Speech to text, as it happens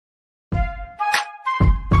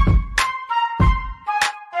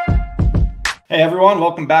Hey everyone,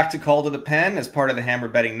 welcome back to Call to the Pen as part of the Hammer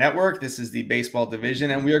Betting Network. This is the baseball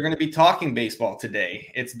division, and we are going to be talking baseball today.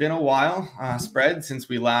 It's been a while, spread, since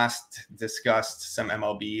we last discussed some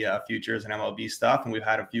MLB futures and MLB stuff, and we've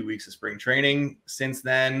had a few weeks of spring training since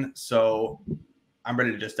then. So I'm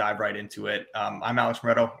ready to just dive right into it. I'm Alex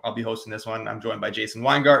Moretto. I'll be hosting this one. I'm joined by Jason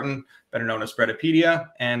Weingarten, better known as Spreadapedia,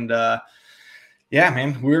 and yeah,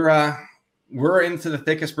 man, we're into the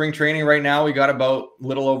thick of spring training right now. We got about a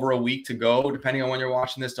little over a week to go, depending on when you're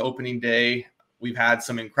watching this, to opening day. We've had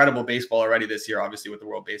some incredible baseball already this year, obviously with the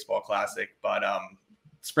World Baseball Classic. But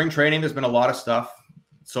spring training, there's been a lot of stuff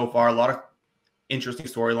so far, a lot of interesting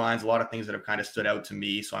storylines, a lot of things that have kind of stood out to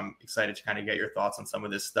me. So I'm excited to kind of get your thoughts on some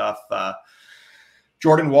of this stuff.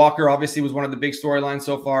 Jordan Walker obviously was one of the big storylines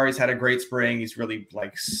so far. He's had a great spring. He's really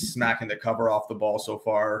like smacking the cover off the ball so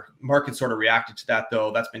far. Market sort of reacted to that, though.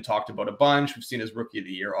 That's been talked about a bunch. We've seen his Rookie of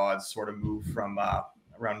the Year odds sort of move from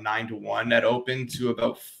around 9-1 at Open to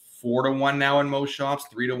about 4-1 now in most shops,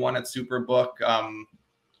 3-1 at Superbook.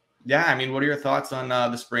 Yeah, I mean, what are your thoughts on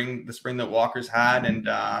the spring that Walker's had, and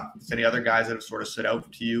any other guys that have sort of stood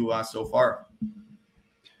out to you so far?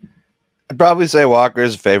 I'd probably say Walker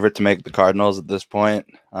is a favorite to make the Cardinals at this point,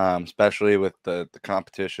 especially with the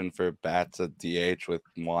competition for bats at DH with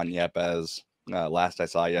Juan Yepez. Last I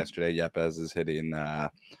saw yesterday, Yepez is hitting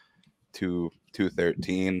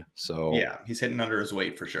 213. So yeah, he's hitting under his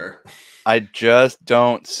weight for sure. I just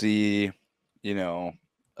don't see, a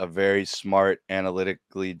very smart,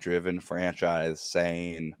 analytically driven franchise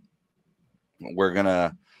saying we're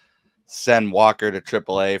gonna send Walker to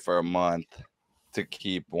AAA for a month to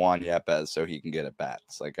keep Juan Yepez so he can get at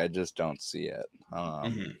bats. Like, I just don't see it.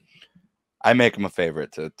 I make him a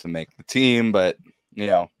favorite to make the team, but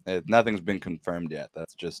nothing's been confirmed yet.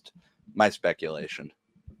 That's just my speculation.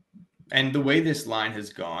 And the way this line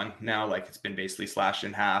has gone now, like it's been basically slashed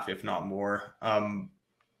in half, if not more. I'm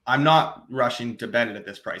not rushing to bet it at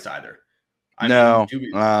this price either. I'm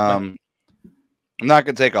not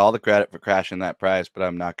going to take all the credit for crashing that price, but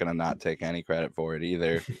I'm not going to not take any credit for it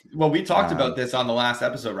either. Well, we talked about this on the last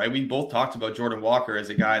episode, right? We both talked about Jordan Walker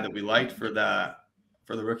as a guy that we liked for the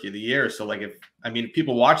Rookie of the Year. So like, if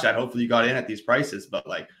people watch that, hopefully you got in at these prices, but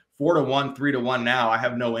like 4-1, 3-1 now, I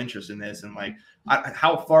have no interest in this. And like,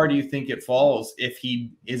 how far do you think it falls if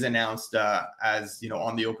he is announced as,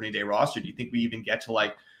 on the opening day roster? Do you think we even get to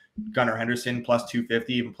like Gunnar Henderson plus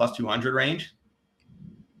 250, even plus 200 range?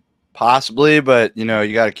 Possibly, but you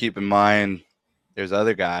got to keep in mind there's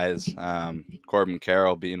other guys. Corbin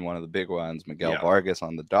Carroll being one of the big ones. Miguel Vargas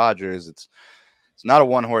on the Dodgers. It's not a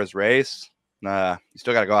one-horse race. You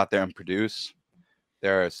still got to go out there and produce.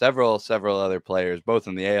 There are several other players, both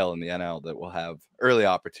in the AL and the NL, that will have early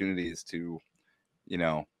opportunities to,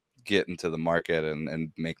 get into the market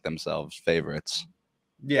and make themselves favorites.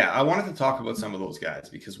 Yeah, I wanted to talk about some of those guys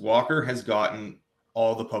because Walker has gotten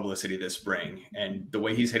all the publicity this spring, and the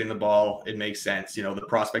way he's hitting the ball, it makes sense. The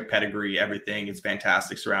prospect pedigree, everything is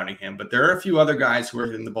fantastic surrounding him. But there are a few other guys who are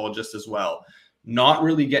hitting the ball just as well, not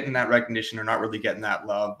really getting that recognition or not really getting that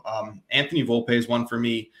love. Anthony Volpe is one for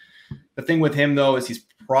me. The thing with him, though, is he's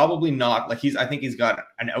probably not like I think he's got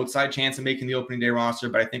an outside chance of making the opening day roster,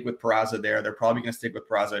 but I think with Peraza there, they're probably going to stick with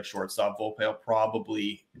Peraza at shortstop. Volpe will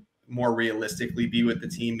probably more realistically be with the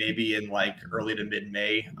team maybe in like early to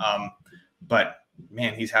mid-May. But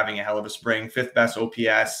man, he's having a hell of a spring. 5th best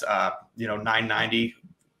OPS, 990.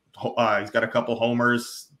 He's got a couple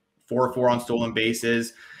homers, 4-4 on stolen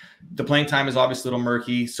bases. The playing time is obviously a little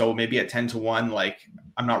murky, so maybe at 10-1, like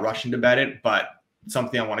I'm not rushing to bet it, but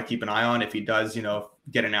something I want to keep an eye on if he does,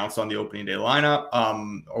 get announced on the opening day lineup,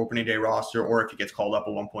 opening day roster, or if he gets called up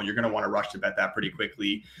at one point, you're going to want to rush to bet that pretty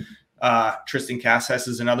quickly. Tristan Casas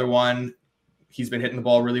is another one. He's been hitting the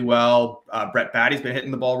ball really well. Brett Baty's been hitting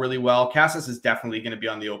the ball really well. Casas is definitely going to be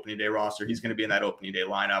on the opening day roster. He's going to be in that opening day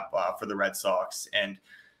lineup for the Red Sox. And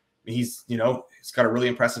he's got a really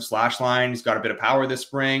impressive slash line. He's got a bit of power this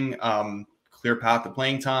spring, clear path to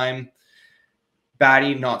playing time.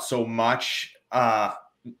 Baty, not so much. I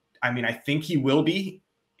think he will be.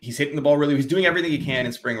 He's hitting the ball really. He's doing everything he can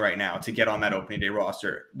in spring right now to get on that opening day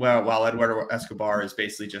roster. Well, while Eduardo Escobar is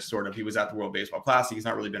basically just he was at the World Baseball Classic. He's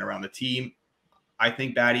not really been around the team. I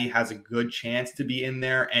think Baty has a good chance to be in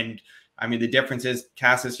there. And the difference is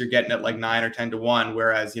Casas, you're getting at like 9 or 10-1,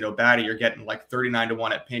 whereas, Baty, you're getting like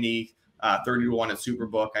 39-1 at Penny, 30-1 at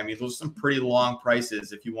Superbook. Those are some pretty long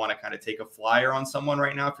prices if you want to kind of take a flyer on someone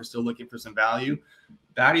right now, if you're still looking for some value.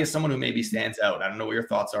 Baty is someone who maybe stands out. I don't know what your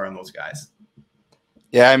thoughts are on those guys.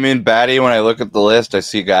 Yeah, Baty, when I look at the list, I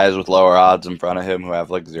see guys with lower odds in front of him who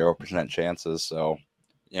have like 0% chances. So,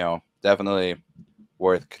 definitely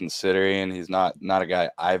worth considering. He's not a guy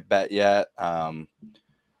I've bet yet,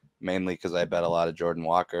 mainly because I bet a lot of Jordan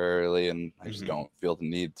Walker early, and I just don't feel the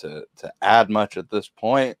need to add much at this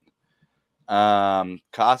point.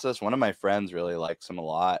 Casas, one of my friends really likes him a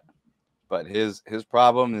lot, but his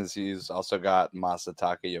problem is he's also got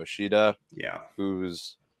Masataka Yoshida,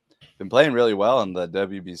 who's been playing really well in the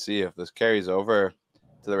WBC. If this carries over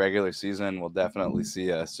to the regular season, we'll definitely see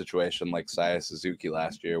a situation like Saya Suzuki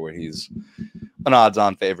last year, where he's an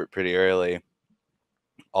odds-on favorite pretty early.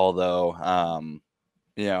 Although, I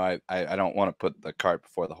don't want to put the cart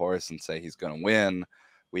before the horse and say he's going to win.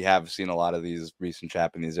 We have seen a lot of these recent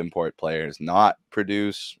Japanese import players not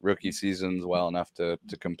produce rookie seasons well enough to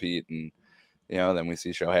compete, and then we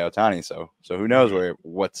see Shohei Ohtani. So who knows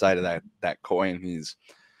what side of that coin he's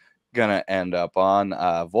gonna end up on.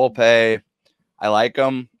 Volpe, I like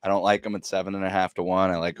him. I don't like him at 7.5 to 1.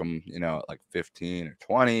 I like him, at like 15 or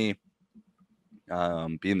 20.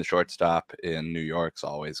 Being the shortstop in New York's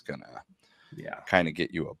always gonna kind of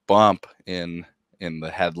get you a bump in the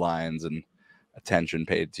headlines and attention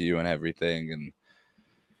paid to you and everything. And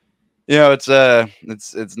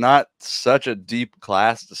it's not such a deep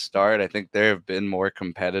class to start. I think there have been more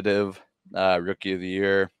competitive rookie of the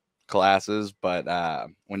year classes, but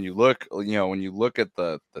when you look at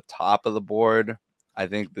the top of the board, I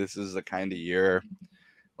think this is the kind of year,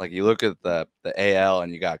 like you look at the AL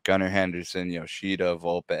and you got Gunnar Henderson, Yoshida,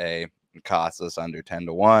 Volpe, and Casas under 10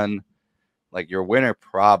 to 1. Like your winner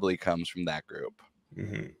probably comes from that group.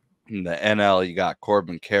 In the NL, you got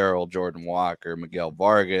Corbin Carroll, Jordan Walker, Miguel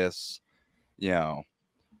Vargas.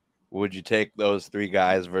 Would you take those three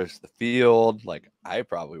guys versus the field? Like I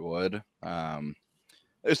probably would.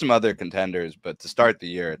 There's some other contenders, but to start the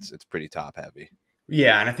year, it's pretty top heavy.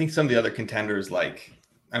 Yeah, and I think some of the other contenders,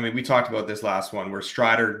 we talked about this last one where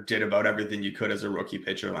Strider did about everything you could as a rookie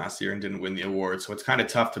pitcher last year and didn't win the award. So it's kind of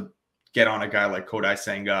tough to get on a guy like Kodai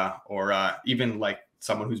Senga or even like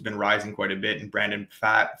someone who's been rising quite a bit, and Brandon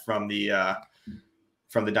Pfaadt from the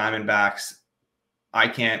Diamondbacks.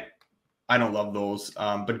 I don't love those.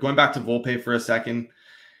 But going back to Volpe for a second,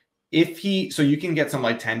 so you can get some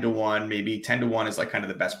like 10 to 1, maybe 10 to 1 is like kind of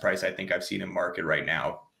the best price I think I've seen in market right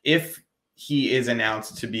now. If he is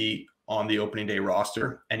announced to be on the opening day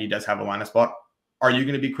roster and he does have a lineup spot, are you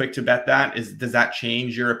going to be quick to bet that? Does that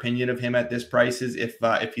change your opinion of him at this price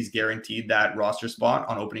if he's guaranteed that roster spot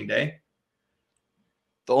on opening day?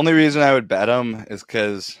 The only reason I would bet him is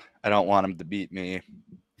because I don't want him to beat me.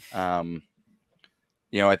 I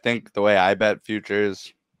think the way I bet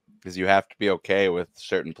futures is you have to be okay with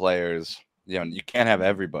certain players. You can't have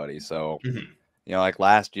everybody. So, like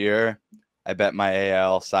last year, I bet my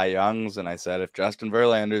AL Cy Youngs, and I said, if Justin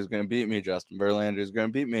Verlander is going to beat me, Justin Verlander is going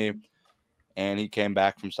to beat me. And he came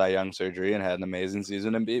back from Cy Young surgery and had an amazing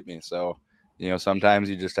season and beat me. So, sometimes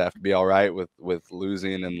you just have to be all right with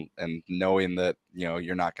losing and knowing that,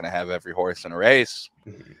 you're not going to have every horse in a race.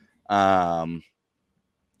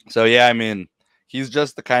 So, yeah, he's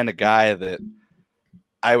just the kind of guy that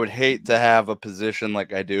I would hate to have a position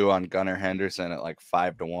like I do on Gunnar Henderson at like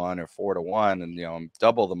 5 to 1 or 4 to 1 and,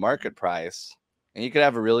 double the market price. And you could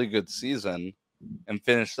have a really good season and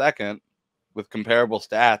finish second with comparable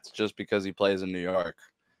stats just because he plays in New York.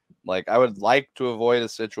 Like, I would like to avoid a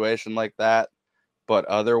situation like that, but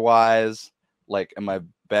otherwise, like, am I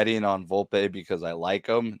betting on Volpe because I like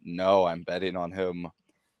him? No, I'm betting on him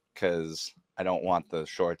because I don't want the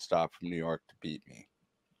shortstop from New York to beat me.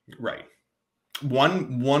 Right.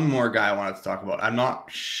 One more guy I wanted to talk about. I'm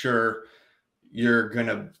not sure you're going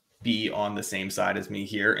to be on the same side as me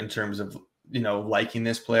here in terms of, liking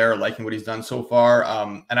this player, liking what he's done so far.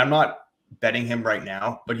 And I'm not betting him right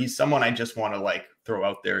now, but he's someone I just want to throw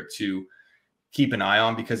out there to keep an eye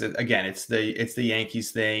on because it's the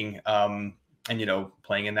Yankees thing. And,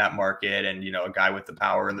 playing in that market and, a guy with the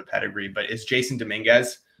power and the pedigree, but it's Jason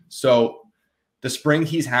Dominguez. So the spring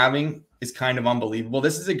he's having is kind of unbelievable.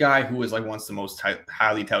 This is a guy who was once the most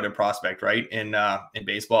highly touted prospect, right? In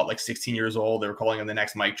baseball at 16 years old. They were calling him the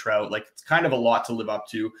next Mike Trout. It's kind of a lot to live up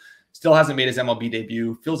to. Still hasn't made his MLB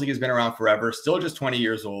debut. Feels like he's been around forever. Still just 20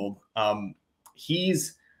 years old.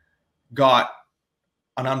 He's got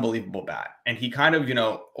an unbelievable bat. And he kind of,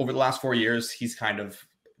 over the last 4 years, he's kind of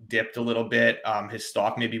dipped a little bit. His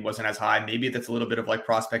stock maybe wasn't as high. Maybe that's a little bit of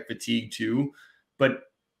prospect fatigue too. But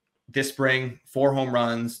this spring, 4 home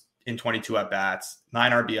runs in 22 at-bats,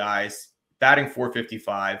 9 RBIs, batting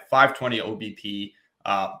 .455, 520 OBP,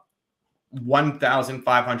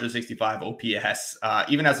 1,565 OPS,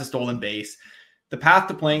 even as a stolen base. The path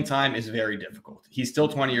to playing time is very difficult. He's still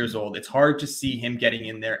 20 years old. It's hard to see him getting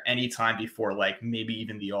in there anytime before maybe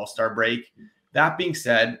even the All-Star break. That being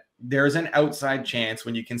said, there's an outside chance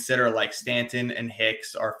when you consider like Stanton and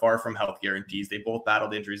Hicks are far from health guarantees. They both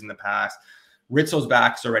battled injuries in the past. Rizzo's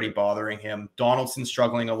back's already bothering him. Donaldson's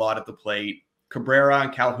struggling a lot at the plate. Cabrera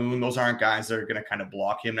and Calhoun, those aren't guys that are going to kind of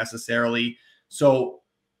block him necessarily. So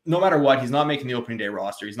no matter what, he's not making the opening day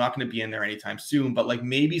roster. He's not going to be in there anytime soon, but like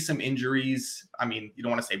maybe some injuries. I mean, you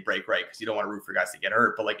don't want to say break right because you don't want to root for guys to get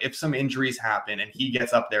hurt, but like if some injuries happen and he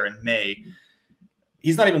gets up there in May,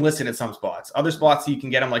 he's not even listed at some spots. Other spots, you can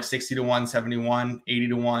get him like 60 to 1, 71, 80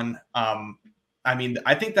 to 1. I mean,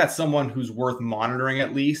 I think that's someone who's worth monitoring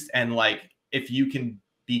at least. And like, if you can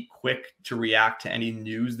be quick to react to any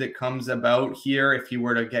news that comes about here, if he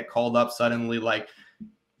were to get called up suddenly, like,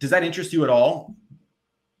 does that interest you at all?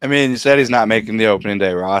 I mean, you said he's not making the opening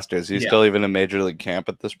day roster. Is he still even in Major League camp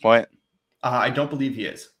at this point? I don't believe he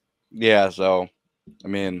is. Yeah, so, I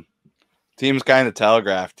mean, teams kind of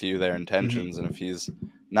telegraph to you their intentions, and if he's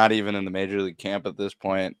not even in the Major League camp at this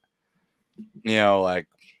point, you know, like,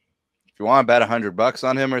 if you want to bet $100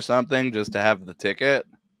 on him or something just to have the ticket,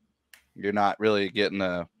 you're not really getting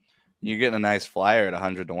you're getting a nice flyer at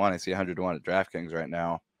 100 to 1. I see 100 to 1 at DraftKings right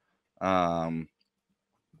now.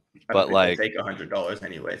 But like take $100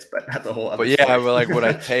 anyways, but that's a whole other But yeah, story. but like would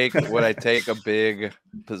I take a big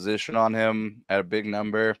position on him at a big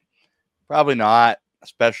number? Probably not,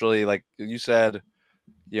 especially like you said,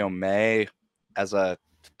 you know, May as a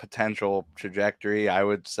potential trajectory. I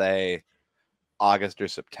would say August or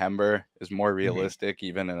September is more realistic,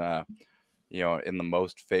 even in a, you know, in the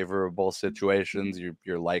most favorable situations.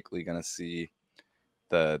 You're likely going to see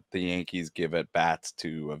the Yankees give at bats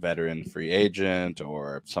to a veteran free agent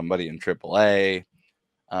or somebody in AAA.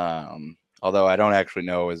 Although I don't actually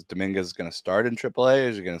know, is Dominguez going to start in AAA or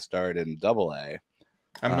is he going to start in AA?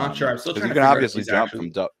 I'm not sure. I'm still trying to figure out. You can obviously jump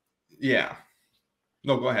from yeah.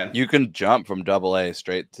 No, go ahead. You can jump from AA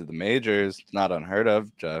straight to the majors. It's not unheard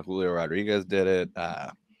of. Julio Rodriguez did it.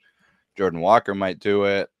 Jordan Walker might do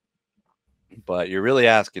it. But you're really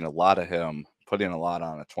asking a lot of him, putting a lot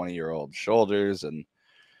on a 20-year-old shoulders, and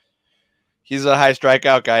he's a high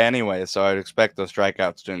strikeout guy anyway, so I'd expect those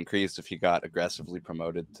strikeouts to increase if he got aggressively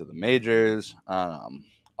promoted to the majors.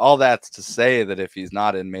 All that's to say that if he's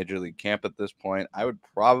not in Major League camp at this point, I would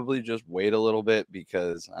probably just wait a little bit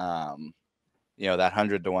because, you know, that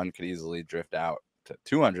 100 to 1 could easily drift out to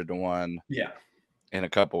 200 to 1 in a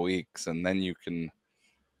couple weeks, and then you can,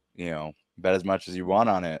 you know, bet as much as you want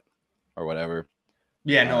on it or whatever.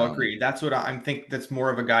 Yeah, no, agreed. That's what I think. That's more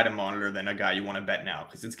of a guy to monitor than a guy you want to bet now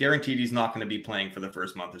because it's guaranteed he's not going to be playing for the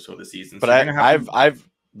first month or so of the season. But so I've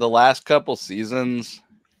the last couple seasons,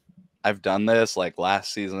 I've done this. Like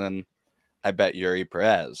last season, I bet Yuri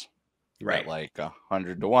Perez, right, at like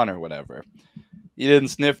 100 to 1 or whatever. He didn't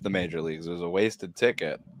sniff the major leagues. It was a wasted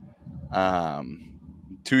ticket.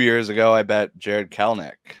 2 years ago, I bet Jared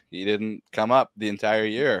Kelenic. He didn't come up the entire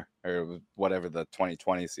year or whatever the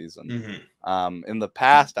 2020 season. In the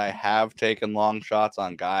past, I have taken long shots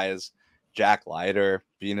on guys. Jack Leiter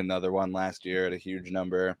being another one last year at a huge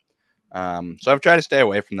number. So I've tried to stay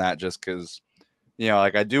away from that just because, you know,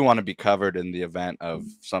 like I do want to be covered in the event of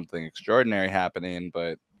something extraordinary happening,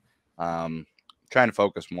 but trying to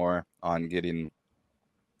focus more on getting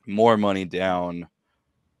more money down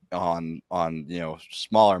on you know,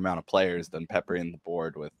 smaller amount of players than peppering the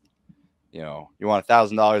board with, you know, you want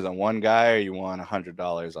 $1,000 on one guy or you want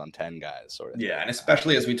 $100 on 10 guys, sort of thing. And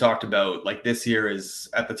especially as we talked about, like this year is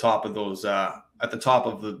at the top of those at the top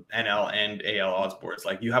of the NL and AL odds boards.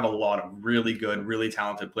 Like you have a lot of really good, really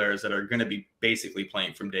talented players that are going to be basically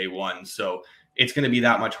playing from day one. So it's going to be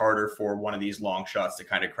that much harder for one of these long shots to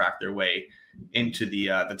kind of crack their way into the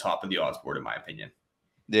top of the odds board, in my opinion.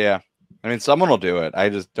 Yeah. I mean, someone will do it. I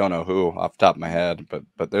just don't know who off the top of my head,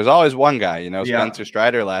 but there's always one guy, you know. Spencer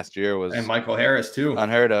Strider last year was, and Michael Harris too,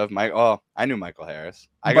 unheard of. I knew Michael Harris.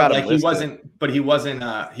 He wasn't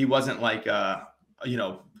like you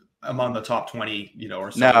know, among the top 20, you know,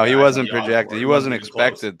 or so. No, he wasn't projected. He wasn't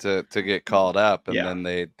expected to get called up, and then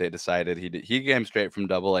they decided he came straight from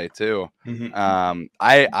AA too.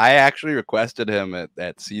 I actually requested him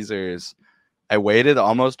at Caesars. I waited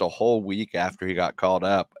almost a whole week after he got called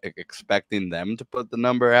up, expecting them to put the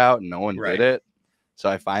number out, and no one did it. So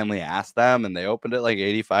I finally asked them, and they opened it like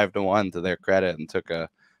 85 to 1 to their credit, and took a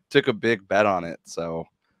big bet on it. So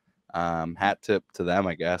hat tip to them,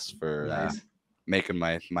 I guess, for making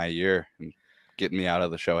my year and getting me out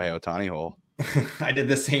of the Shohei Ohtani hole. I did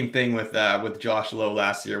the same thing with Josh Lowe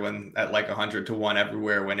last year when at like 100 to 1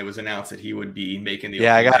 everywhere when it was announced that he would be making the.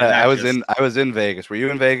 Yeah, I was in Vegas. Were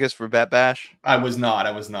you in Vegas for Bet Bash? I was not.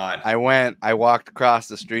 I walked across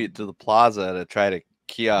the street to the plaza to try to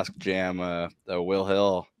kiosk jam a Will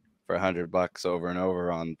Hill for $100 over and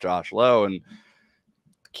over on Josh Lowe, and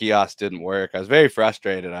kiosk didn't work. I was very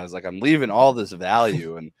frustrated. I was like, I'm leaving all this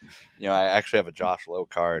value, and I actually have a Josh Lowe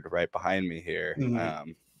card right behind me here.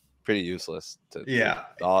 Mm-hmm. Pretty useless.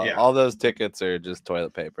 All those tickets are just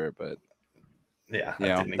toilet paper, but yeah,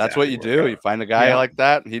 that's what you do. You find a guy like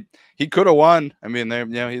that. He could have won. I mean,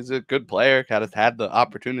 he's a good player. Had the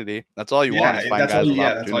opportunity. That's all you want is find guys with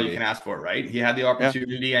opportunity. That's all you can ask for, right? He had the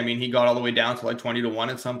opportunity. Yeah. I mean, he got all the way down to like 20-1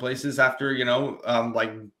 at some places after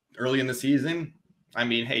like early in the season. I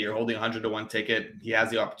mean, hey, you're holding a 100-1 ticket. He has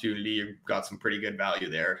the opportunity. You got some pretty good value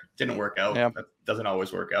there. Didn't work out. Yeah. That doesn't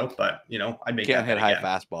always work out, but I'd make can't hit high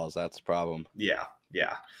fastballs. That's the problem. Yeah.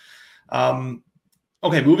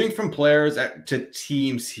 Okay, moving from players to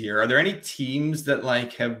teams here. Are there any teams that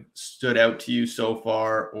like have stood out to you so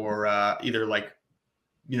far, or either like,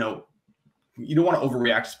 you don't want to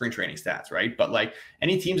overreact to spring training stats, right? But like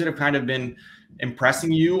any teams that have kind of been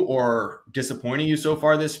impressing you or disappointing you so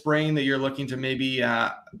far this spring that you're looking to maybe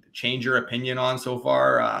change your opinion on so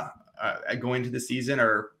far going into the season,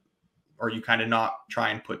 or you kind of not try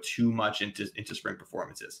and put too much into spring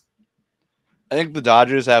performances? I think the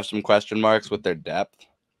Dodgers have some question marks with their depth.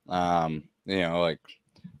 Like,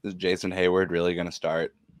 is Jason Hayward really going to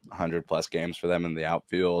start 100+ games for them in the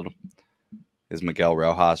outfield? Is Miguel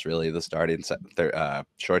Rojas really the starting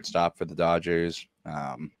shortstop for the Dodgers?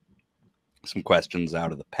 Some questions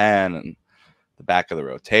out of the pen and the back of the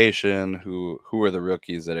rotation. Who are the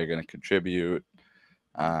rookies that are going to contribute?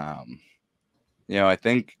 I don't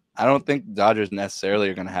think the Dodgers necessarily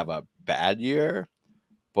are going to have a bad year,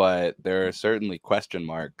 but there are certainly question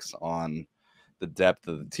marks on the depth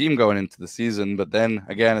of the team going into the season. But then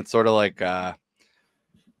again, it's sort of like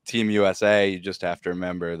Team USA. You just have to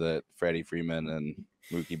remember that Freddie Freeman and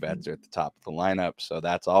Mookie Betts are at the top of the lineup, so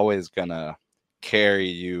that's always gonna carry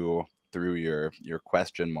you through your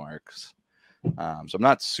question marks. So I'm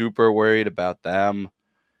not super worried about them.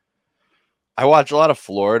 I watch a lot of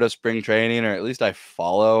Florida spring training, or at least I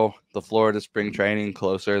follow the Florida spring training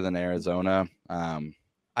closer than Arizona.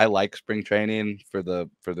 I like spring training for the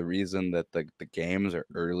reason that the games are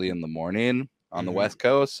early in the morning on the West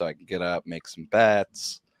Coast, so I can get up, make some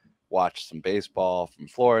bets, watch some baseball from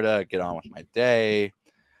Florida, get on with my day.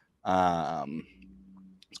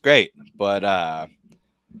 It's great, but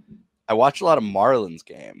I watch a lot of Marlins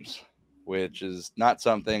games, which is not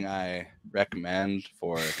something I recommend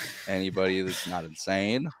for anybody that's not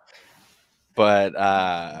insane. But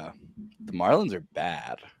the Marlins are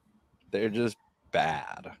bad. They're just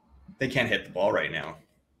bad. They can't hit the ball right now.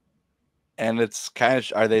 And it's kind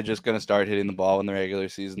of, are they just going to start hitting the ball when the regular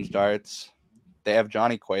season starts? They have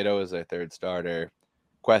Johnny Cueto as their third starter.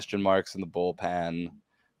 Question marks in the bullpen.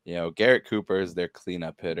 Garrett Cooper is their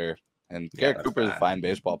cleanup hitter. And Garrett Cooper is a fine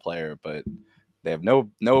baseball player, but they have no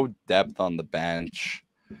depth on the bench.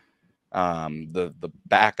 The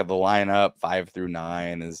back of the lineup, 5 through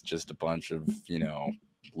 9, is just a bunch of,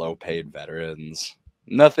 low-paid veterans.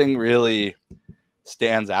 Nothing really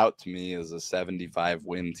stands out to me as a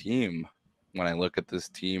 75-win team when I look at this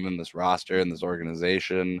team and this roster and this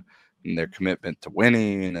organization and their commitment to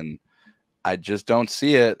winning, and I just don't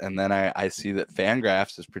see it. And then I see that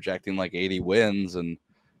Fangraphs is projecting like 80 wins, and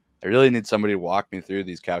I really need somebody to walk me through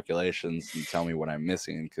these calculations and tell me what I'm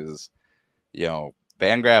missing, because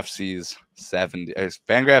Fangraphs sees 70,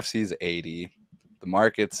 Fangraphs sees 80, the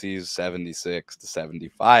market sees 76 to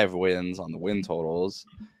 75 wins on the win totals,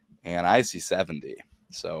 and I see 70.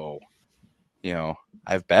 So,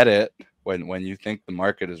 I've bet it. When you think the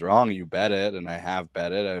market is wrong, you bet it, and I have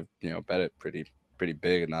bet it. I've bet it pretty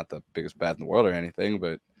big, and not the biggest bet in the world or anything,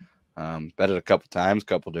 but bet it a couple times,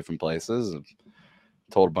 couple different places. I've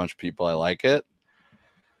told a bunch of people I like it.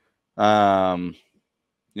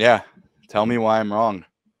 Yeah, tell me why I'm wrong.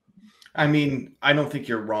 I mean, I don't think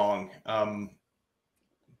you're wrong.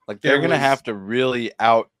 They're going to have to really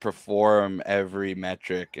outperform every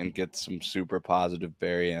metric and get some super positive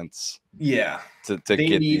variance. Yeah. To get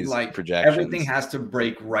these projections. Everything has to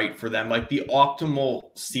break right for them. Like the optimal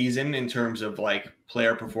season in terms of like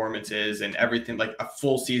player performances and everything, like a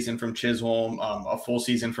full season from Chisholm, a full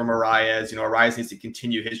season from Arias. Arias needs to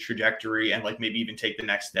continue his trajectory and like maybe even take the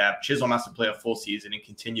next step. Chisholm has to play a full season and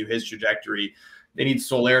continue his trajectory. They need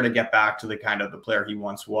Soler to get back to the kind of the player he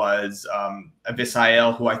once was.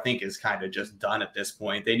 Avisail, who I think is kind of just done at this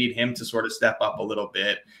point. They need him to sort of step up a little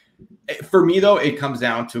bit. For me, though, it comes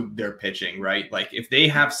down to their pitching, right? Like if they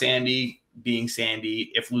have Sandy being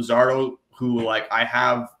Sandy, if Luzardo, who like I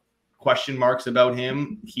have question marks about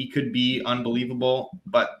him. He could be unbelievable,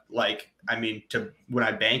 but like, I mean, would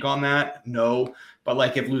I bank on that? No. But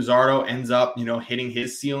like, if Luzardo ends up, hitting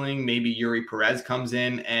his ceiling, maybe Yuri Perez comes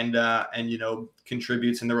in and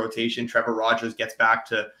contributes in the rotation. Trevor Rogers gets back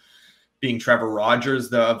to being Trevor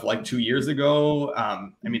Rogers of like 2 years ago. I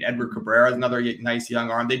mean, Edward Cabrera is another nice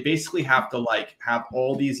young arm. They basically have to like have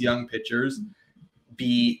all these young pitchers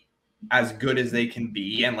be as good as they can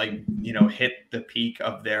be and like, hit the peak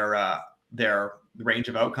of their range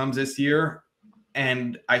of outcomes this year.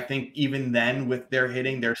 And I think even then with their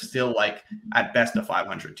hitting, they're still like at best a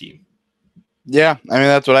 500 team. Yeah. I mean,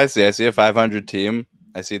 that's what I see. I see a 500 team.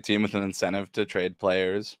 I see a team with an incentive to trade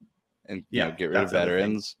players and get rid of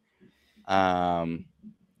veterans. I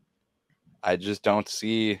just don't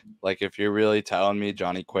see, like, if you're really telling me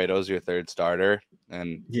Johnny Cueto's your third starter,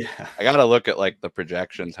 and I got to look at like the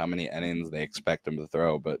projections, how many innings they expect him to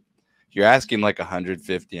throw. But if you're asking like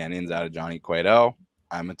 150 innings out of Johnny Cueto,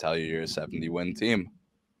 I'm going to tell you you're a 70-win team.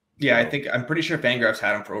 Yeah, so, I'm pretty sure Fangraphs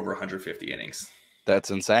had him for over 150 innings.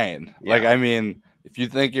 That's insane. Yeah. Like, I mean, if you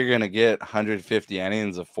think you're going to get 150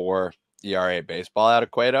 innings of 4 ERA baseball out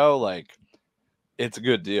of Cueto, like, it's a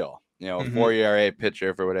good deal. A 4 ERA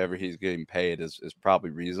pitcher for whatever he's getting paid is probably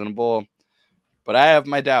reasonable. But I have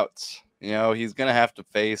my doubts. He's going to have to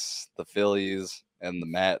face the Phillies and the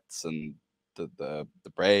Mets and the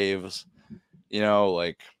Braves.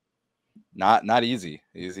 Like, not easy.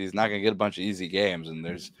 He's not going to get a bunch of easy games, and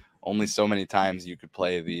there's only so many times you could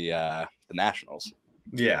play the Nationals.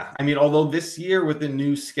 Yeah. I mean, although this year with the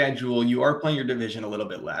new schedule, you are playing your division a little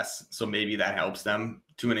bit less. So maybe that helps them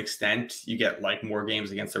to an extent. You get like more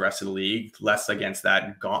games against the rest of the league, less against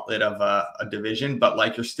that gauntlet of a division, but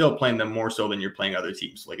like you're still playing them more so than you're playing other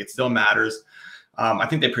teams. Like it still matters. I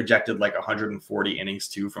think they projected like 140 innings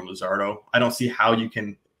too from Luzardo. I don't see how you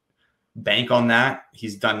can bank on that.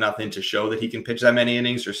 He's done nothing to show that he can pitch that many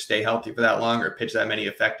innings or stay healthy for that long or pitch that many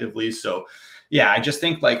effectively. So yeah, I just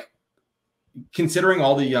think like, considering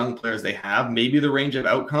all the young players they have, maybe the range of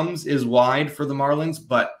outcomes is wide for the Marlins,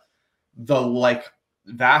 but the like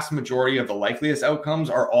vast majority of the likeliest outcomes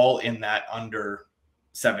are all in that under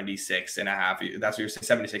 76 and a half. That's what you're saying,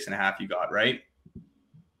 76 and a half you got, right?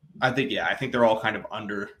 I think they're all kind of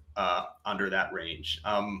under that range.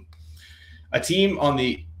 A team on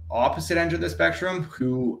the opposite end of the spectrum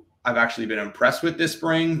who I've actually been impressed with this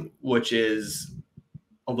spring, which is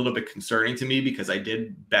a little bit concerning to me because I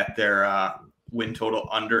did bet their win total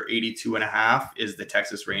under 82 and a half, is the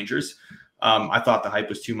Texas Rangers. I thought the hype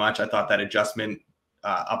was too much. I thought that adjustment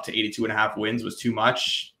up to 82 and a half wins was too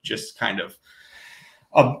much, just kind of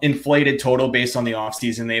inflated total based on the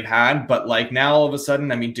offseason they've had. But like now all of a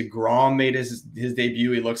sudden, I mean, DeGrom made his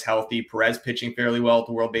debut. He looks healthy. Perez pitching fairly well at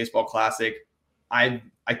the World Baseball Classic. I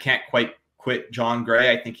can't quite quit John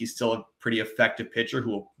Gray. I think he's still a pretty effective pitcher who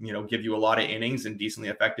will, give you a lot of innings and decently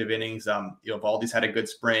effective innings. Valdi's had a good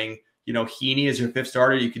spring. Heaney is your fifth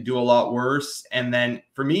starter. You could do a lot worse. And then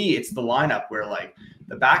for me, it's the lineup where like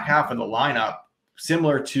the back half of the lineup,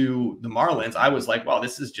 similar to the Marlins, I was like, wow,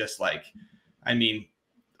 this is just like, I mean,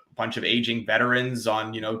 a bunch of aging veterans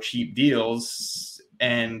on, cheap deals.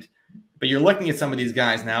 But you're looking at some of these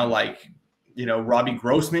guys now, like, Robbie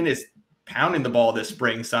Grossman is pounding the ball this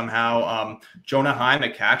spring somehow. Jonah Heim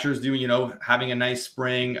at catcher is doing, having a nice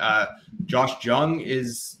spring. Josh Jung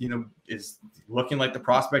is looking like the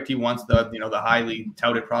prospect he once, the highly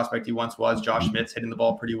touted prospect he once was. Josh Smith's hitting the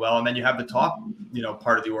ball pretty well. And then you have the top,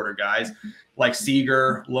 part of the order guys like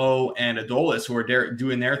Seager, Lowe, and Adolis who are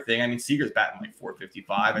doing their thing. I mean, Seager's batting like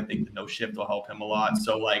 455. I think the no shift will help him a lot.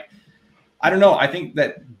 So like, I don't know. I think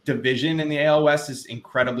that division in the AL West is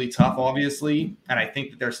incredibly tough, obviously. And I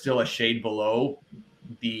think that they're still a shade below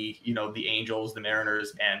the Angels, the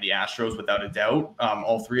Mariners, and the Astros without a doubt,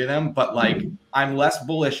 all three of them. But like, I'm less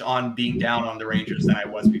bullish on being down on the Rangers than I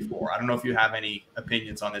was before. I don't know if you have any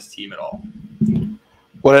opinions on this team at all.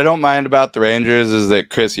 What I don't mind about the Rangers is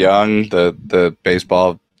that Chris Young, the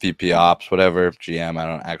baseball VP Ops, whatever, GM, I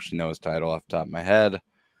don't actually know his title off the top of my head.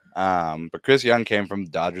 But Chris Young came from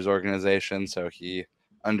the Dodgers organization, so he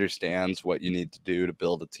understands what you need to do to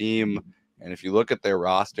build a team. And if you look at their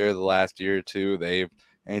roster the last year or two,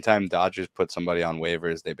 anytime Dodgers put somebody on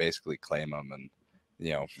waivers, they basically claim them and,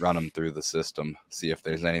 run them through the system, see if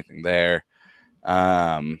there's anything there.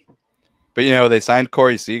 But, they signed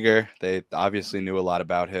Corey Seager. They obviously knew a lot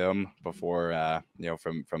about him before,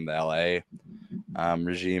 from the LA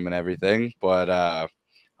regime and everything. But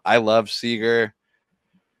I love Seager.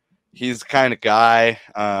 He's the kind of guy.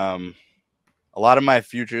 A lot of my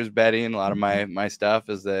futures betting, a lot of my stuff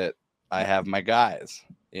is that I have my guys.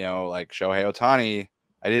 Like Shohei Ohtani,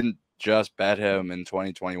 I didn't just bet him in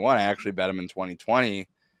 2021. I actually bet him in 2020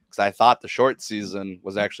 because I thought the short season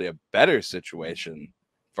was actually a better situation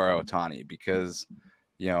for Ohtani because,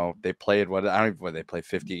 they played I don't even what they played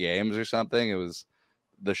 50 games or something. It was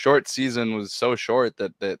the short season was so short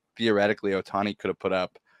that theoretically Ohtani could have put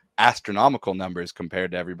up astronomical numbers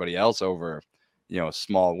compared to everybody else over, a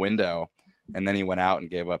small window. And then he went out and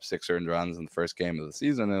gave up 6 earned runs in the first game of the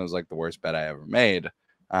season. And it was like the worst bet I ever made.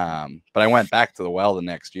 But I went back to the well the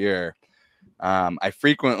next year. I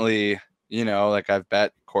frequently, like I've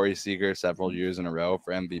bet Corey Seager several years in a row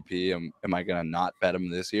for MVP. Am I going to not bet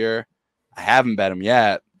him this year? I haven't bet him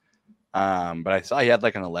yet. But I saw he had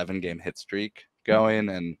like an 11-game hit streak going,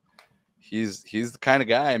 and he's the kind of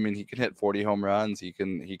guy. I mean, he can hit 40 home runs. He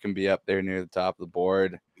can be up there near the top of the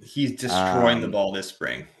board. He's destroying the ball this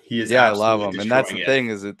spring. He is I love him. And that's the it. thing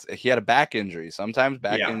is he had a back injury. Sometimes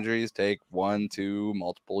back injuries take 1, 2,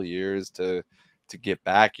 multiple years to get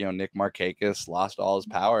back. Nick Markakis lost all his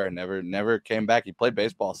power and never came back. He played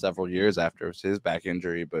baseball several years after his back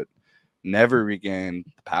injury, but never regained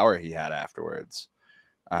the power he had afterwards.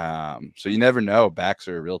 So you never know. Backs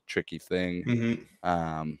are a real tricky thing.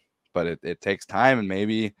 Mm-hmm. But it takes time, and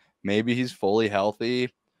maybe he's fully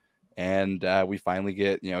healthy, and we finally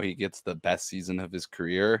get, he gets the best season of his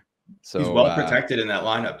career. So he's well protected in that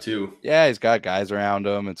lineup too. Yeah, he's got guys around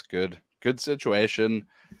him. It's good situation.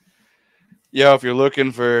 If you're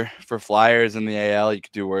looking for flyers in the AL, you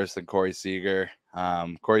could do worse than Corey Seager.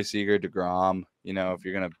 Corey Seager, DeGrom, if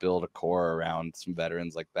you're going to build a core around some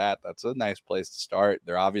veterans like that, that's a nice place to start.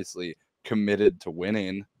 They're obviously committed to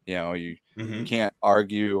winning. You can't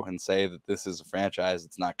argue and say that this is a franchise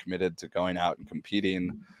that's not committed to going out and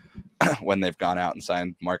competing when they've gone out and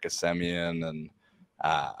signed Marcus Semien and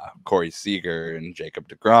Corey Seager and Jacob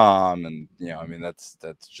DeGrom. And,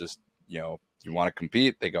 that's just, you want to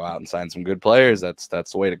compete, they go out and sign some good players. That's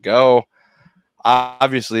the way to go.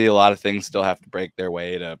 Obviously, a lot of things still have to break their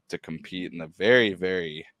way to compete in a very,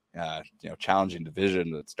 very challenging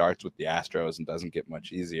division that starts with the Astros and doesn't get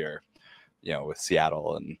much easier, with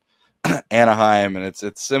Seattle and Anaheim. And it's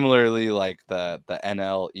similarly like the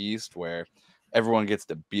NL East, where everyone gets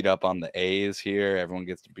to beat up on the A's here, everyone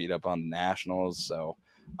gets to beat up on the Nationals. So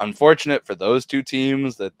unfortunate for those two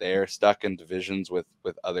teams that they're stuck in divisions with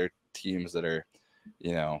other teams that are,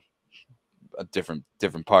 a different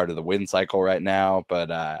part of the win cycle right now. But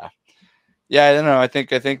I don't know. I think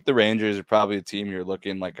the Rangers are probably a team you're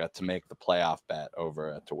looking like to make the playoff bet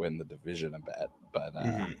over to win the division a bet. But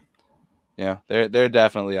they're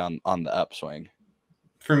definitely on the upswing.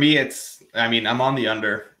 For me, I'm on the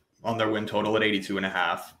under on their win total at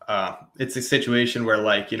 82.5. It's a situation where,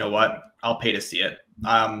 like, you know what, I'll pay to see it.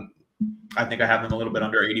 I think I have them a little bit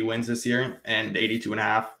under 80 wins this year, and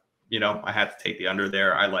 82.5. I had to take the under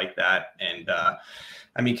there. I like that. And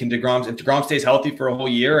if DeGrom stays healthy for a whole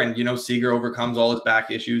year and, Seager overcomes all his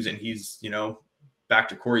back issues and he's, back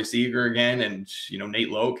to Corey Seager again, and, Nate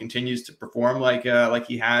Lowe continues to perform like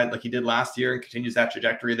he did last year and continues that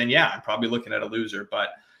trajectory, then yeah, I'm probably looking at a loser. But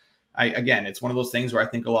it's one of those things where I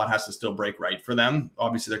think a lot has to still break right for them.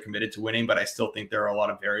 Obviously they're committed to winning, but I still think there are a lot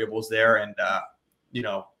of variables there. And,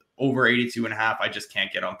 over 82.5, I just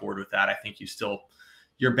can't get on board with that. I think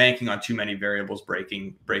you're banking on too many variables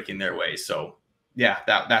breaking their way. So yeah,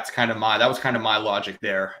 that was kind of my logic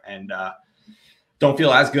there. And don't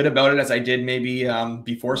feel as good about it as I did maybe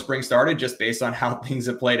before spring started, just based on how things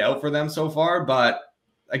have played out for them so far. But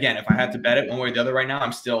again, if I had to bet it one way or the other right now,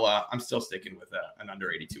 I'm still sticking with an under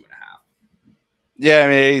 82.5. Yeah,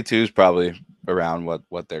 82 is probably around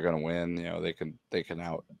what they're going to win. They can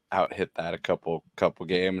out hit that a couple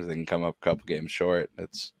games. They can come up a couple games short.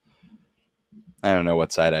 I don't know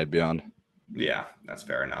what side I'd be on. Yeah, that's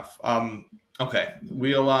fair enough. Okay,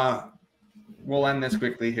 we'll end this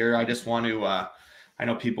quickly here. I just want to. I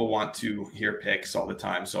know people want to hear picks all the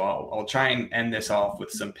time, so I'll try and end this off with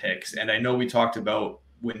some picks. And I know we talked about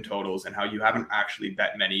win totals and how you haven't actually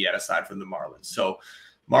bet many yet aside from the Marlins. So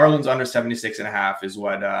Marlins under 76.5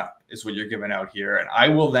 is what you're giving out here. And I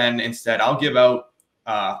will then instead I'll give out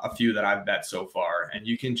a few that I've bet so far, and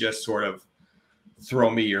you can just sort of throw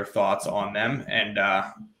me your thoughts on them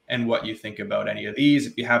and what you think about any of these,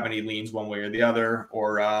 if you have any leans one way or the other,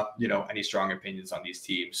 or any strong opinions on these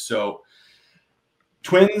teams. So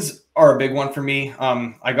Twins are a big one for me.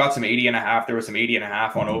 I got some 80.5. There was some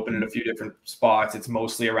 80.5 on open at a few different spots. It's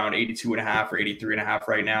mostly around 82.5 or 83.5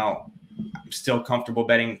 right now. I'm still comfortable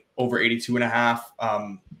betting over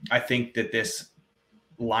 82.5. I think that this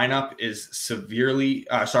lineup is severely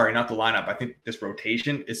sorry, not the lineup. I think this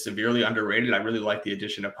rotation is severely underrated. I really like the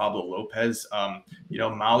addition of Pablo Lopez.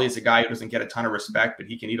 Mahle is a guy who doesn't get a ton of respect, but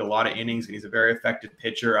he can eat a lot of innings and he's a very effective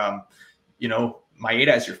pitcher. Maeda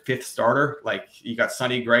as your fifth starter. Like, you got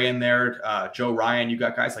Sonny Gray in there, Joe Ryan. You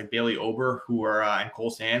got guys like Bailey Ober who are and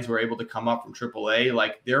Cole Sands who are able to come up from AAA.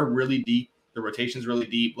 Like, they're really deep. The rotation's really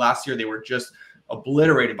deep. Last year they were just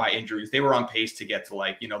obliterated by injuries. They were on pace to get to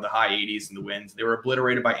the high 80s in the wins. They were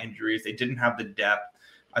obliterated by injuries. They didn't have the depth.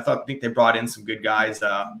 I think they brought in some good guys,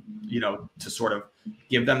 to sort of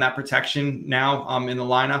give them that protection now in the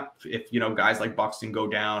lineup. If, guys like Buxton go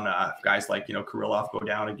down, if guys like, Kirilloff go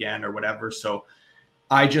down again or whatever. So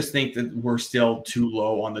I just think that we're still too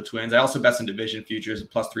low on the Twins. I also bet some division futures,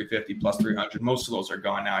 plus 350, plus 300. Most of those are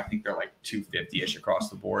gone now. I think they're like 250-ish across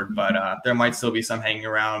the board, but there might still be some hanging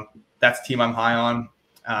around. That's a team I'm high on.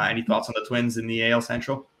 Any thoughts on the Twins in the AL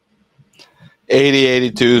Central?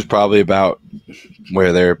 80-82 is probably about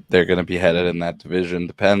where they're going to be headed in that division.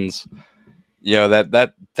 Depends.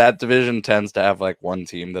 That division tends to have like one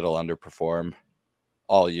team that'll underperform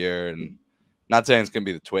all year, and not saying it's going to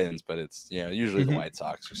be the Twins, but it's usually the White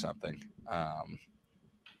Sox or something.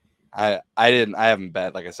 I haven't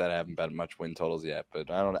bet, like I said, I haven't bet much win totals yet, but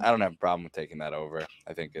I don't have a problem with taking that over.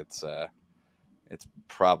 I think it's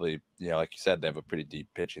probably, like you said, they have a pretty deep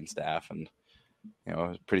pitching staff and,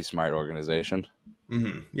 a pretty smart organization.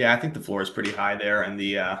 Mm-hmm. Yeah, I think the floor is pretty high there, and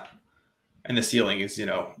the ceiling is,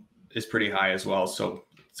 is pretty high as well. So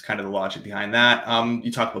it's kind of the logic behind that.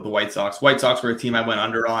 You talked about the White Sox. White Sox were a team I went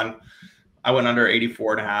under on. I went under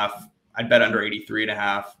 84.5. I'd bet under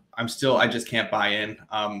 83.5. I just can't buy in.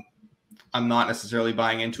 I'm not necessarily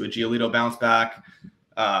buying into a Giolito bounce back.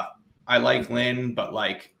 I like Lynn, but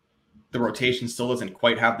like the rotation still doesn't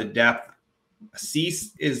quite have the depth.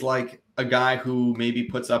 Cease is like a guy who maybe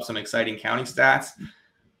puts up some exciting counting stats.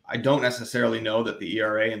 I don't necessarily know that the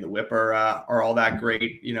ERA and the WHIP are all that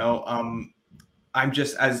great. I'm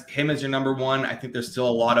just as your number one. I think there's still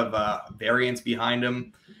a lot of variance behind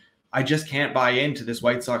him. I just can't buy into this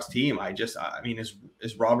White Sox team.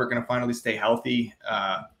 Is Robert going to finally stay healthy?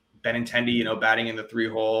 Benintendi, batting in the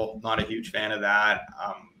 3-hole, not a huge fan of that.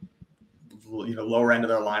 Lower end of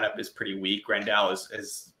their lineup is pretty weak. Grandal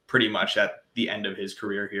is pretty much at the end of his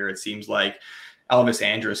career here. It seems like Elvis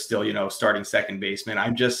Andrus still, starting second baseman. I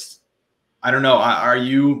don't know. Are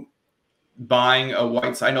you buying a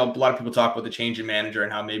White Sox? I know a lot of people talk about the change in manager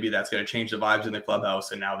and how maybe that's going to change the vibes in the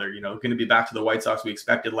clubhouse. And now they're, going to be back to the White Sox we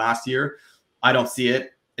expected last year. I don't see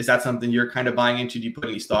it. Is that something you're kind of buying into? Do you put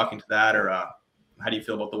any stock into that, or how do you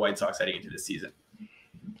feel about the White Sox heading into this season?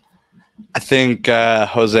 I think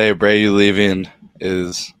Jose Abreu leaving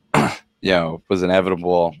is, was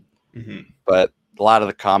inevitable. Mm-hmm. But a lot of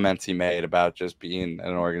the comments he made about just being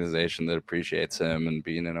an organization that appreciates him and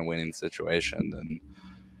being in a winning situation,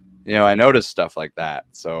 and I noticed stuff like that.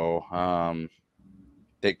 So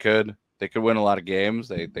they could win a lot of games.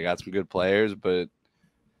 They got some good players, but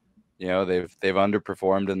they've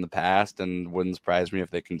underperformed in the past, and wouldn't surprise me if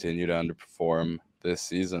they continue to underperform this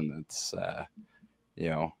season. It's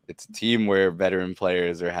it's a team where veteran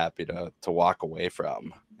players are happy to walk away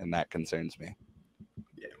from, and that concerns me.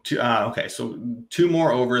 Okay, so two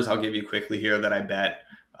more overs I'll give you quickly here that I bet.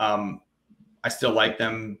 I still like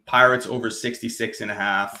them. Pirates over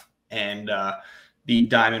 66.5, and the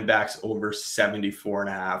Diamondbacks over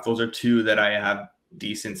 74.5. Those are two that I have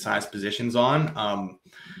decent sized positions on.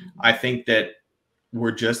 I think that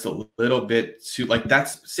we're just a little bit too, like,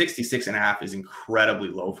 that's 66.5 is incredibly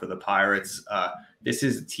low for the Pirates. This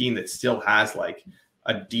is a team that still has like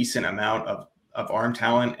a decent amount of arm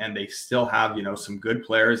talent, and they still have, some good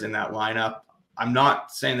players in that lineup. I'm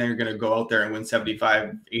not saying they're going to go out there and win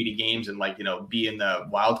 75, 80 games and be in the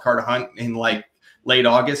wild card hunt in late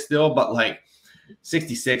August still, but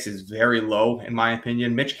 66 is very low in my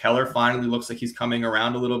opinion. Mitch Keller finally looks like he's coming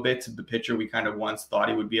around a little bit to the pitcher we kind of once thought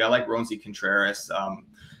he would be. I like Roansy Contreras.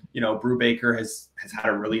 Brubaker has had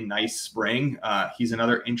a really nice spring. He's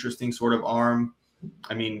another interesting sort of arm.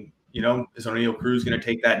 Is O'Neill Cruz going to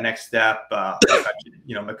take that next step?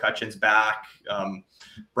 McCutcheon's back.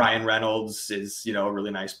 Brian Reynolds is, a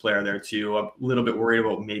really nice player there too. I'm a little bit worried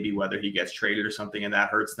about maybe whether he gets traded or something and that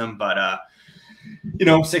hurts them. But,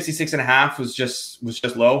 66.5 was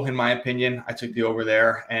just low in my opinion. I took the over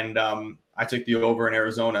there, and I took the over in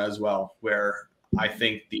Arizona as well, where I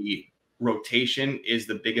think the rotation is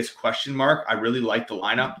the biggest question mark. I really like the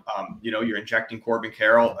lineup. You're injecting Corbin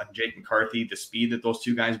Carroll and Jake McCarthy, the speed that those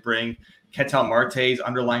two guys bring. Ketel Marte's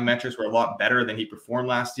underlying metrics were a lot better than he performed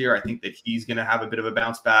last year. I think that he's going to have a bit of a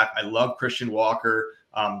bounce back. I love Christian Walker.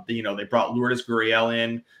 They brought Lourdes Gurriel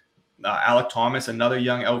in. Alec Thomas, another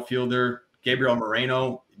young outfielder. Gabriel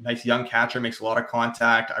Moreno, nice young catcher, makes a lot of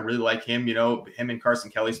contact. I really like him. Him and Carson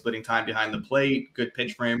Kelly splitting time behind the plate, good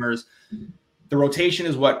pitch framers. The rotation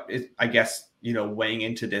is what is, I guess, weighing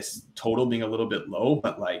into this total being a little bit low.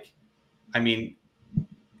 But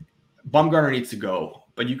Bumgarner needs to go.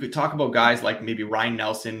 But you could talk about guys like maybe Ryan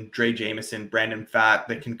Nelson, Dre Jameson, Brandon Pfaadt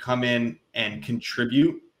that can come in and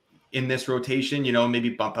contribute in this rotation. Maybe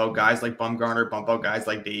bump out guys like Bumgarner, bump out guys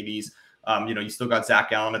like Davies. You still got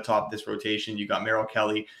Zach Allen atop this rotation. You got Merrill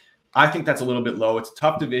Kelly. I think that's a little bit low. It's a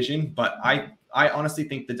tough division, but I honestly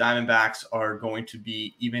think the Diamondbacks are going to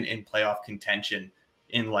be even in playoff contention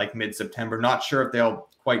in like mid-September. Not sure if they'll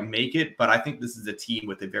quite make it, but I think this is a team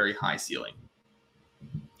with a very high ceiling.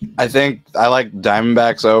 I think I like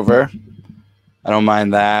Diamondbacks over. I don't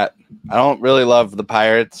mind that. I don't really love the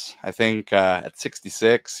Pirates. I think at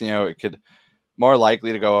 66, it could more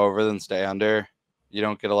likely to go over than stay under. You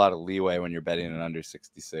don't get a lot of leeway when you're betting an under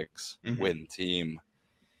 66 win team.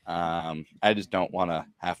 I just don't want to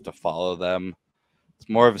have to follow them. It's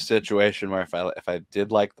more of a situation where if I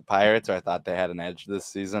did like the Pirates or I thought they had an edge this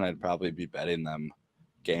season, I'd probably be betting them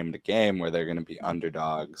game to game where they're going to be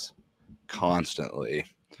underdogs constantly.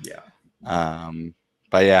 Yeah.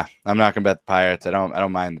 But yeah, I'm not going to bet the Pirates. I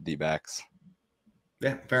don't mind the D-backs.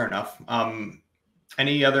 Yeah, fair enough.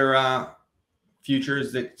 Any other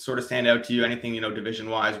futures that sort of stand out to you? Anything,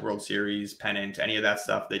 division-wise, World Series, pennant, any of that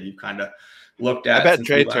stuff that you kind of looked at? I bet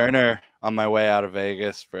Trey Turner on my way out of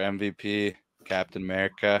Vegas for MVP, Captain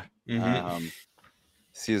America.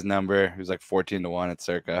 See his number. He was like 14-1 at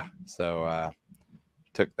Circa. So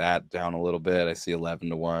took that down a little bit. I see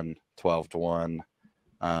 11-1, 12-1,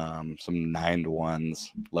 some 9-1s,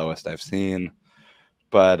 lowest I've seen.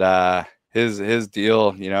 But his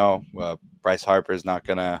deal, Bryce Harper's not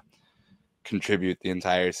going to contribute the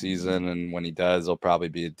entire season, and when he does, he'll probably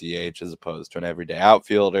be a DH as opposed to an everyday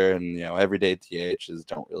outfielder, and everyday DHs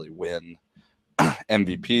don't really win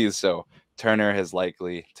MVPs, so Turner has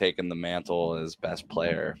likely taken the mantle as best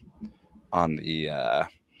player on the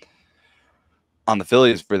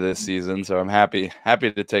Phillies for this season. So I'm happy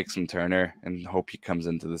to take some Turner and hope he comes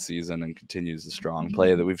into the season and continues the strong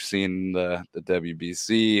play that we've seen in the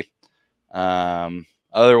WBC.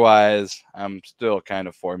 Otherwise, I'm still kind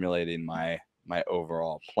of formulating my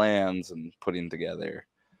overall plans and putting together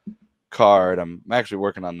card. I'm actually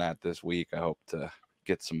working on that this week. I hope to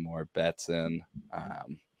get some more bets in.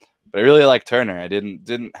 But I really like Turner. I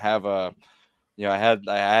didn't have a, I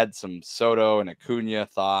had some Soto and Acuna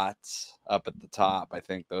thoughts up at the top. I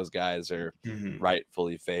think those guys are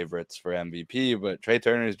rightfully favorites for MVP, but Trey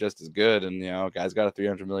Turner is just as good. And, guy's got a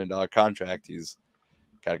 $300 million contract. He's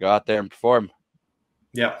got to go out there and perform.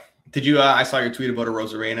 Yeah. Did you, I saw your tweet about a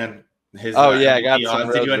Rosarena. I got some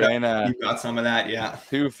Rosarena. You got some of that, yeah.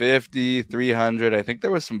 250, 300. I think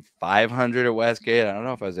there was some 500 at Westgate. I don't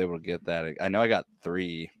know if I was able to get that. I know I got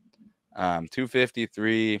 3.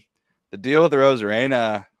 253. The deal with the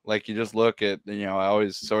Rosarena, like you just look at, I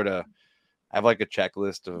always sort of have like a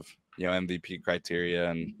checklist of, MVP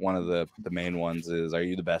criteria. And one of the main ones is, are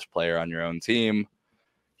you the best player on your own team?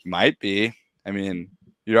 He might be. I mean,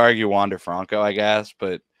 you'd argue Wander Franco, I guess,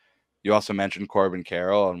 but you also mentioned Corbin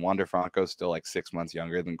Carroll, and Wander Franco is still like 6 months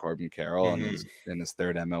younger than Corbin Carroll in his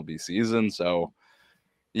third MLB season. So,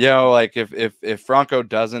 like if Franco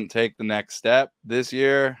doesn't take the next step this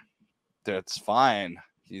year, that's fine.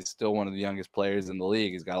 He's still one of the youngest players in the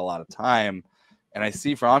league. He's got a lot of time. And I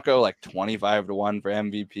see Franco like 25-1 for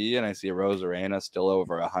MVP, and I see Rosarena still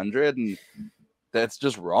over 100, and that's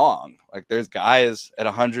just wrong. Like there's guys at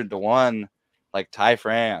 100-1, like Ty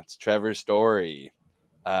France, Trevor Story,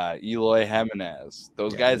 Eloy Jimenez.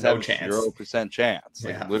 Those guys have 0% chance.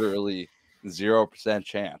 Like literally 0%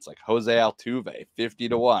 chance. Like Jose Altuve,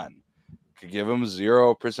 50-1. Could give him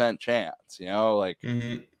 0% chance.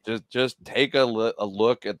 Just take a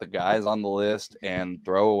look at the guys on the list and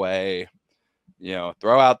throw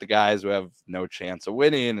out the guys who have no chance of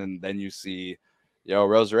winning, and then you see,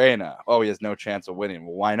 Rosarena. Oh, he has no chance of winning.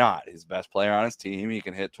 Well, why not? He's the best player on his team. He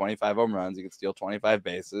can hit 25 home runs. He can steal 25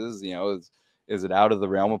 bases. Is it out of the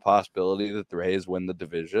realm of possibility that the Rays win the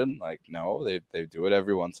division? Like, no, they do it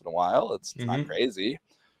every once in a while. It's not crazy.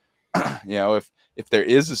 If there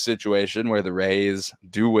is a situation where the Rays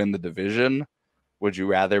do win the division, would you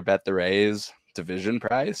rather bet the Rays division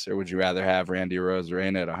price, or would you rather have Randy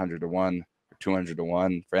Rosarena at 100-1 or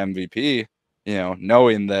 200-1 for MVP?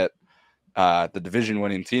 Knowing that the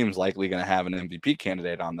division-winning team is likely going to have an MVP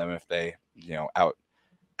candidate on them if they,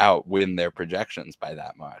 outwin their projections by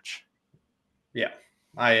that much. Yeah,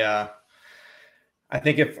 I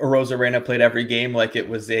think if Rosarena played every game like it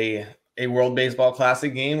was a a World Baseball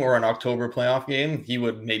Classic game or an October playoff game, he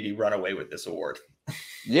would maybe run away with this award.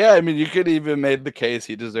 Yeah, I mean, you could even made the case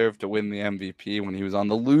he deserved to win the MVP when he was on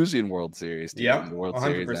the losing World Series team, Yep, the World 100%.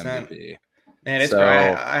 Series MVP. And it's So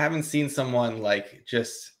I haven't seen someone like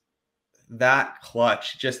just that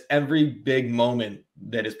clutch. Just every big moment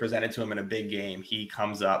that is presented to him in a big game, he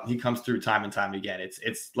comes through time and time again.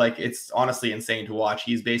 It's honestly insane to watch.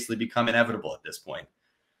 He's basically become inevitable at this point.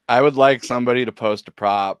 I would like somebody to post a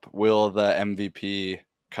prop. Will the MVP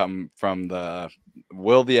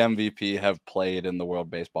have played in the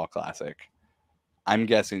World Baseball Classic? I'm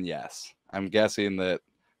guessing yes. I'm guessing that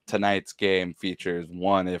tonight's game features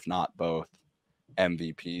one, if not both,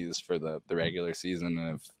 MVPs for the regular season.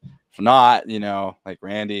 And if not, like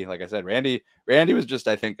Randy, like I said, Randy was just,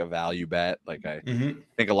 I think, a value bet. Like I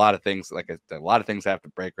think a lot of things have to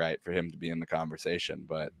break right for him to be in the conversation.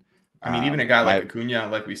 But I mean, even a guy like Acuna,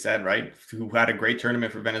 like we said, right, who had a great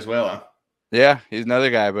tournament for Venezuela. Yeah, he's another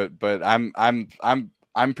guy, but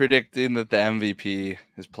I'm predicting that the MVP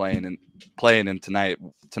is playing in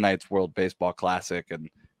tonight's World Baseball Classic, and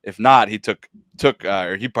if not, he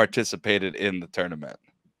he participated in the tournament.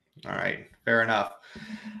 All right, fair enough.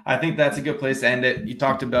 I think that's a good place to end it. You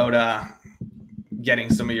talked about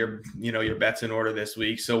getting some of your bets in order this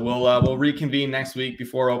week, so we'll reconvene next week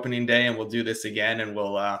before opening day, and we'll do this again, and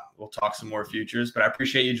we'll talk some more futures. But I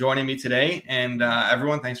appreciate you joining me today, and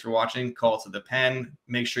everyone, thanks for watching Call to the Pen.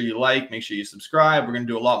 Make sure you make sure you subscribe. We're going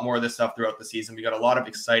to do a lot more of this stuff throughout the season. We got a lot of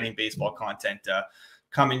exciting baseball content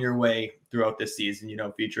coming your way throughout this season,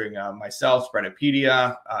 featuring myself,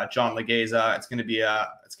 Spreadapedia, John Legeza. It's going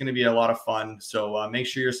to be a lot of fun. So make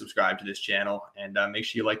sure you're subscribed to this channel, and make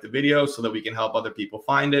sure you like the video so that we can help other people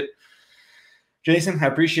find it. Jason, I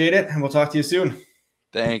appreciate it, and we'll talk to you soon.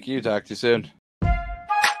 Thank you. Talk to you soon.